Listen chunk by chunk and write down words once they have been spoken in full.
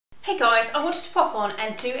Hey guys, I wanted to pop on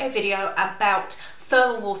and do a video about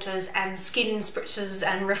thermal waters and skin spritzers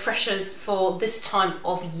and refreshers for this time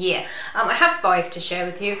of year. I have 5 to share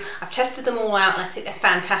with you. I've tested them all out and I think they're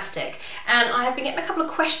fantastic. And I have been getting a couple of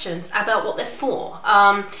questions about what they're for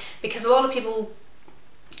because a lot of people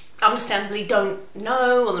understandably don't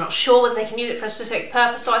know or they're not sure whether they can use it for a specific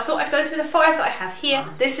purpose, so I thought I'd go through the 5 that I have here.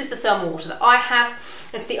 This is the thermal water that I have.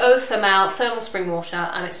 It's the Eau Thermale Thermal Spring Water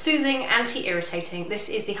and it's soothing, anti-irritating. This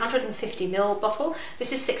is the 150ml bottle.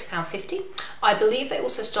 This is £6.50. I believe they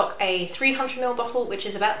also stock a 300ml bottle, which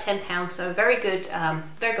is about £10, so very good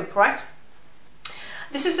price.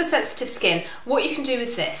 This is for sensitive skin. What you can do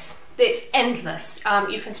with this, it's endless.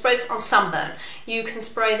 You can spray this on sunburn. You can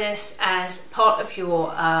spray this as part of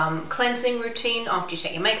your cleansing routine after you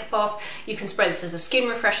take your makeup off. You can spray this as a skin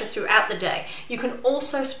refresher throughout the day. You can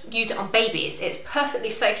also use it on babies. It's perfectly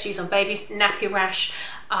safe to use on babies, nappy rash,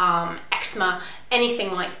 eczema,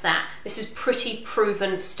 anything like that. This is pretty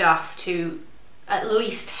proven stuff to at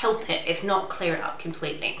least help it, if not clear it up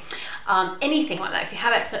completely. Anything like that. If you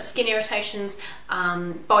have eczema, skin irritations,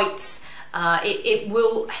 bites, it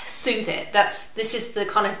will soothe it. This is the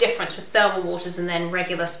kind of difference with thermal waters and then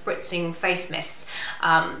regular spritzing face mists.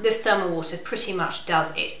 This thermal water pretty much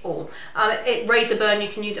does it all. Razor burn, you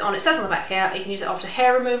can use it on, it says on the back here, you can use it after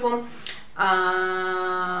hair removal,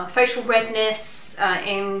 facial redness,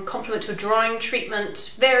 in complement to a drying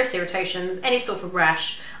treatment, various irritations, any sort of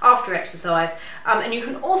rash, after exercise, and you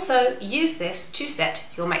can also use this to set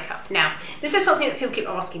your makeup. Now, this is something that people keep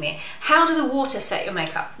asking me, how does a water set your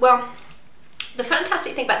makeup? Well, the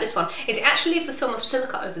fantastic thing about this one is it actually leaves a film of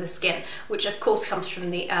silica over the skin, which of course comes from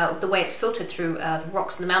the way it's filtered through the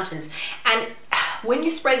rocks in the mountains. And when you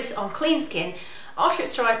spray this on clean skin, after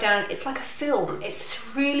it's dried down, it's like a film. It's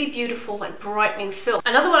this really beautiful, like brightening film.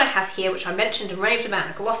 Another one I have here, which I mentioned and raved about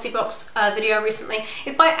in a GLOSSYBOX video recently,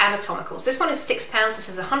 is by Anatomicals. This one is £6. This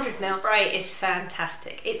is 100ml. Spray is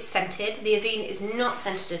fantastic. It's scented. The Avene is not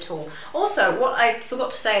scented at all. Also, what I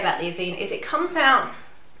forgot to say about the Avene is it comes out.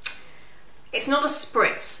 It's not a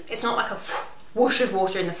spritz. It's not like a whoosh of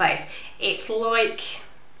water in the face. It's like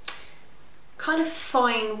kind of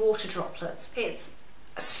fine water droplets. It's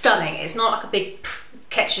stunning. It's not like a big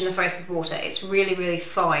catch in the face with water. It's really, really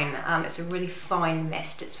fine. It's a really fine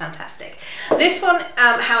mist. It's fantastic. This one,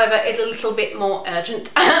 however, is a little bit more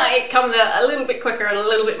urgent. It comes out a little bit quicker and a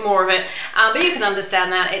little bit more of it, but you can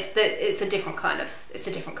understand that it's a different kind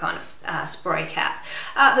of spray cap.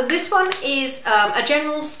 But this one is a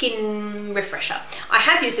general skin refresher. I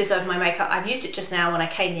have used this over my makeup. I've used it just now when I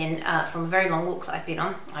came in from a very long walk that I've been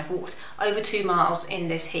on. I've walked over 2 miles in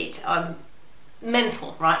this heat.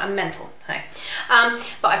 Mental, right? I'm mental, hey.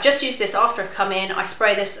 But I've just used this after I've come in. I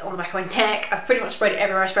spray this on the back of my neck. I've pretty much sprayed it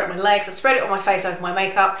everywhere. I sprayed it on my legs. I've sprayed it on my face over my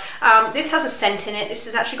makeup. This has a scent in it. This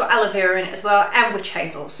has actually got aloe vera in it as well, and witch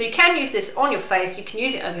hazel. So you can use this on your face. You can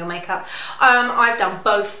use it over your makeup. I've done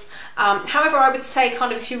both. However, I would say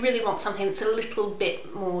kind of if you really want something that's a little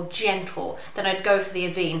bit more gentle, then I'd go for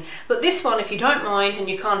the Avene. But this one, if you don't mind and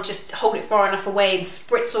you can't just hold it far enough away and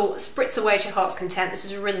spritz away to your heart's content, this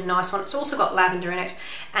is a really nice one. It's also got lavender in it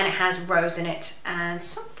and it has rose in it and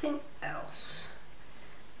something else.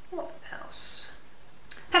 What else?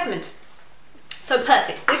 Peppermint. So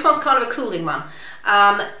perfect. This one's kind of a cooling one.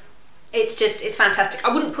 It's fantastic.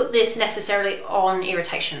 I wouldn't put this necessarily on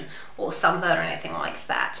irritation or sunburn or anything like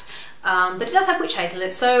that. But it does have witch hazel in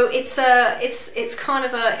it, so it's kind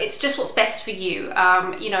of it's just what's best for you.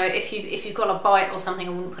 You know, if you've got a bite or something, I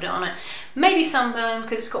wouldn't put it on it. Maybe sunburn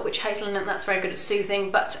because it's got witch hazel in it, and that's very good at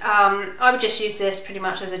soothing. But I would just use this pretty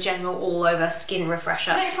much as a general all-over skin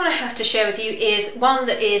refresher. The next one I have to share with you is one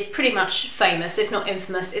that is pretty much famous, if not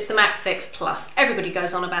infamous. It's the MAC Fix Plus. Everybody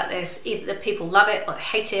goes on about this. Either the people love it or they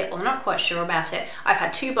hate it or they're not quite sure about it. I've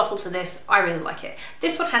had 2 bottles of this. I really like it.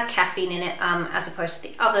 This one has caffeine in it as opposed to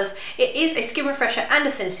the others. It is a skin refresher and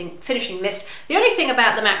a finishing mist. The only thing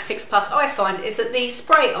about the MAC Fix Plus I find is that the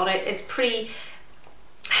spray on it is pretty,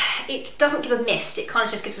 it doesn't give a mist, it kind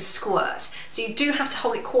of just gives a squirt. So you do have to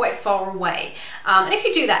hold it quite far away. And if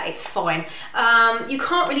you do that, it's fine. You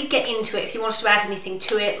can't really get into it if you wanted to add anything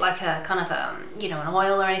to it, like a kind of you know, an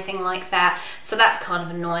oil or anything like that. So that's kind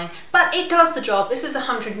of annoying. But it does the job. This is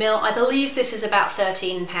 100ml. I believe this is about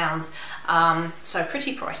 £13. So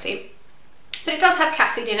pretty pricey. But it does have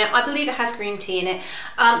caffeine in it. I believe it has green tea in it.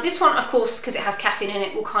 This one, of course, because it has caffeine in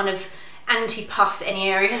it, will kind of anti-puff any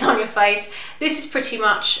areas on your face. This is pretty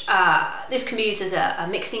much, this can be used as a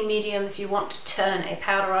mixing medium if you want to turn a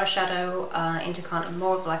powder eyeshadow into kind of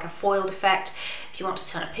more of like a foiled effect. If you want to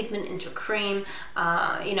turn a pigment into a cream,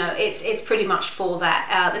 you know, it's pretty much for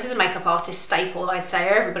that. This is a makeup artist staple, I'd say.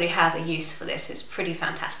 Everybody has a use for this. It's pretty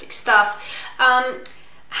fantastic stuff.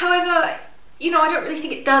 However, you know, I don't really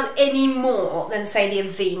think it does any more than, say, the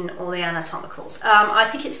Avene or the Anatomicals. I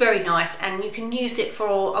think it's very nice, and you can use it for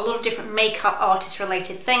a lot of different makeup artist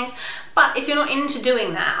related things, but if you're not into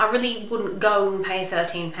doing that, I really wouldn't go and pay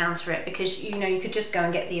 £13 for it, because, you know, you could just go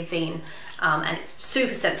and get the Avene, and it's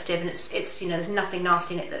super sensitive, and it's you know, there's nothing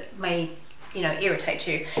nasty in it that may, you know, irritate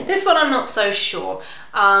you. This one I'm not so sure.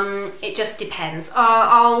 It just depends.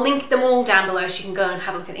 I'll link them all down below so you can go and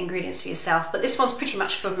have a look at the ingredients for yourself, but this one's pretty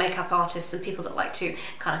much for makeup artists and people that like to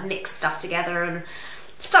kind of mix stuff together and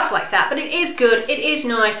stuff like that. But it is good, it is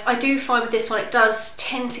nice. I do find with this one it does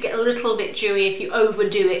tend to get a little bit dewy if you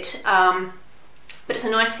overdo it, but it's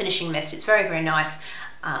a nice finishing mist. It's very, very nice.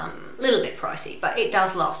 A little bit pricey, but it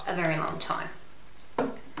does last a very long time.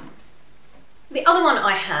 The other one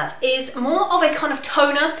I have is more of a kind of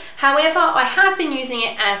toner. However, I have been using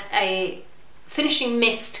it as a finishing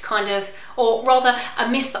mist kind of, or rather a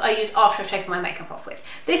mist that I use after I've taken my makeup off with.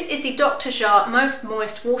 This is the Dr. Jart Most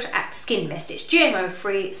Moist Water Act Skin Mist. It's GMO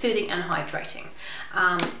free, soothing and hydrating.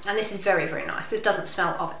 And this is very, very nice. This doesn't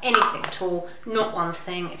smell of anything at all, not one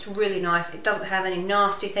thing. It's really nice. It doesn't have any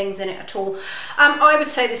nasty things in it at all. I would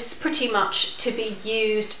say this is pretty much to be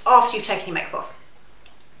used after you've taken your makeup off.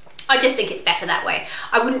 I just think it's better that way.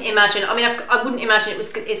 I wouldn't imagine, I mean, I wouldn't imagine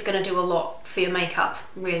it's going to do a lot for your makeup,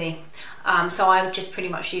 really. So I would just pretty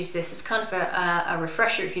much use this as kind of a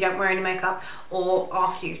refresher if you don't wear any makeup, or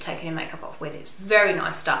after you've taken your makeup off with. It's very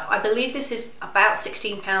nice stuff. I believe this is about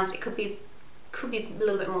 £16. It could be a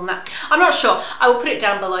little bit more than that. I'm not sure. I will put it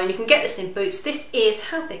down below, and you can get this in Boots. This is,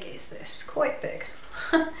 how big is this? Quite big.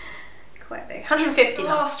 Quite big. 150.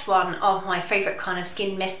 Last one of my favourite kind of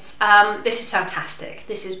skin mists. This is fantastic.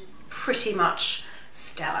 This is pretty much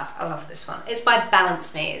stellar. I love this one. It's by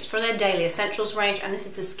Balance Me. It's from their Daily Essentials range, and this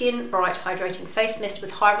is the Skin Bright Hydrating Face Mist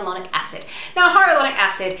with hyaluronic acid. Now, hyaluronic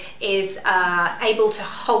acid is able to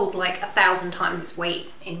hold like 1,000 times its weight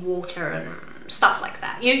in water and stuff like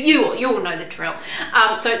that. You all know the drill.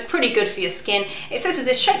 So it's pretty good for your skin. It says that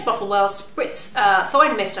this shake bottle well, spritz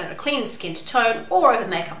fine mist over clean skin to tone or over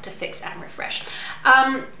makeup to fix and refresh.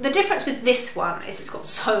 The difference with this one is it's got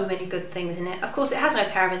so many good things in it. Of course, it has no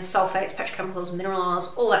parabens, sulfates, petrochemicals, mineral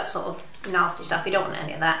oils, all that sort of nasty stuff. You don't want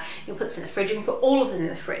any of that. You can put this in the fridge. You can put all of them in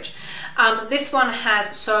the fridge. This one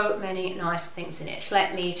has so many nice things in it.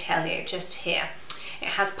 Let me tell you just here. It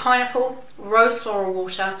has pineapple, rose floral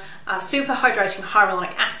water, super hydrating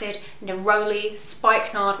hyaluronic acid, neroli,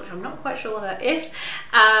 spikenard, which I'm not quite sure what that is,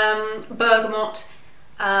 bergamot,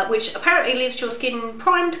 which apparently leaves your skin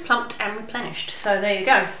primed, plumped and replenished. So there you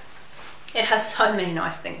go. It has so many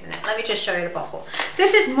nice things in it. Let me just show you the bottle. So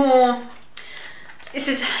this is more, this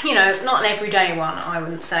is, you know, not an everyday one, I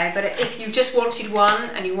wouldn't say, but if you just wanted one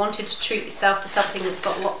and you wanted to treat yourself to something that's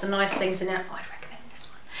got lots of nice things in it, I'd recommend this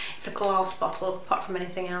one. It's a glass bottle, apart from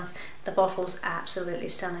anything else. The bottle's absolutely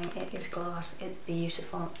stunning. It is glass, it's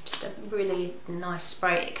beautiful. Just a really nice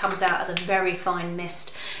spray. It comes out as a very fine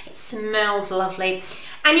mist. It smells lovely.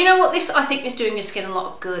 And you know what, this I think is doing your skin a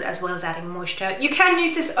lot of good as well as adding moisture. You can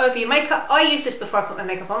use this over your makeup. I used this before I put my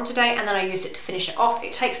makeup on today, and then I used it to finish it off.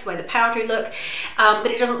 It takes away the powdery look, but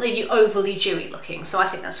it doesn't leave you overly dewy looking. So I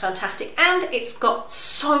think that's fantastic. And it's got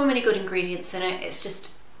so many good ingredients in it. It's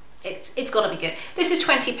just, it's got to be good. This is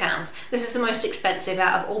 £20. This is the most expensive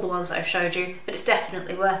out of all the ones I've showed you, but it's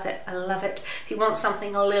definitely worth it. I love it. If you want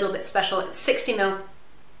something a little bit special, it's 60ml,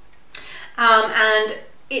 and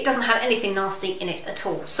it doesn't have anything nasty in it at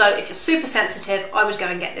all. So if you're super sensitive, I would go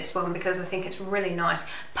and get this one because I think it's really nice.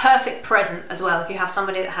 Perfect present as well. If you have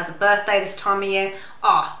somebody that has a birthday this time of year,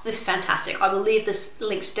 this is fantastic. I will leave this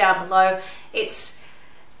linked down below. It's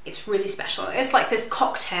really special. It's like this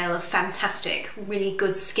cocktail of fantastic, really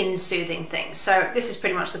good skin soothing things. So this is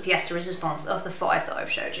pretty much the pièce de résistance of the 5 that I've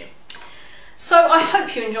showed you. So I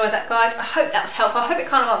hope you enjoyed that, guys. I hope that was helpful. I hope it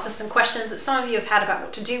kind of answers some questions that some of you have had about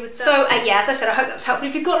what to do with them. So yeah, as I said, I hope that was helpful.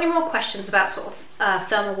 If you've got any more questions about sort of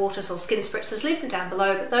thermal waters or skin spritzers, leave them down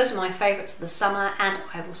below. But those are my favourites of the summer, and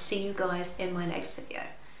I will see you guys in my next video.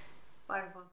 Bye everyone.